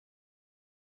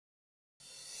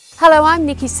Hello, I'm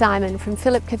Nikki Simon from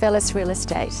Kouvelis Real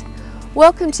Estate.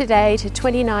 Welcome today to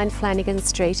 29 Flanagan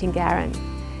Street in Garran.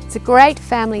 It's a great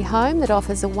family home that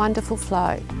offers a wonderful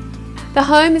flow. The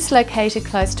home is located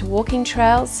close to walking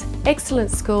trails,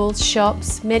 excellent schools,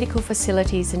 shops, medical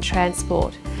facilities and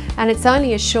transport, and it's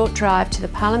only a short drive to the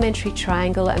Parliamentary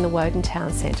Triangle and the Woden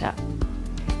Town Centre.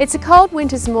 It's a cold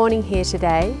winter's morning here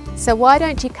today, so why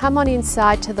don't you come on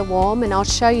inside to the warm and I'll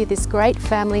show you this great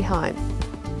family home.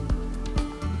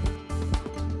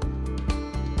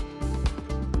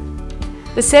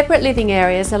 The separate living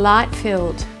areas are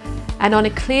light-filled, and on a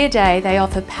clear day they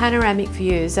offer panoramic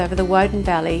views over the Woden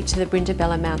Valley to the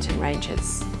Brindabella mountain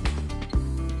ranges.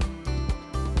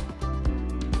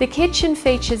 The kitchen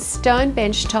features stone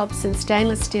bench tops and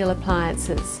stainless steel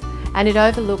appliances, and it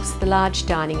overlooks the large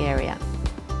dining area.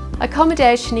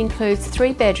 Accommodation includes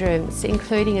 3 bedrooms,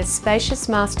 including a spacious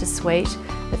master suite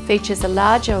that features a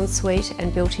large ensuite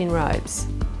and built-in robes.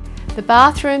 The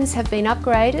bathrooms have been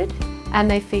upgraded and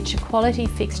they feature quality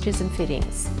fixtures and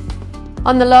fittings.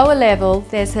 On the lower level,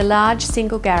 there's a large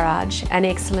single garage and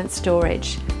excellent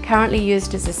storage, currently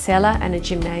used as a cellar and a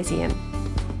gymnasium.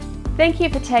 Thank you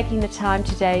for taking the time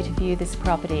today to view this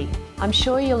property. I'm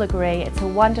sure you'll agree it's a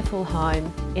wonderful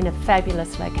home in a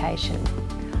fabulous location.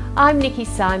 I'm Nikki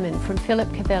Simon from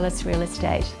Kouvelis Real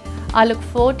Estate. I look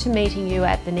forward to meeting you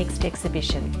at the next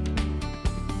exhibition.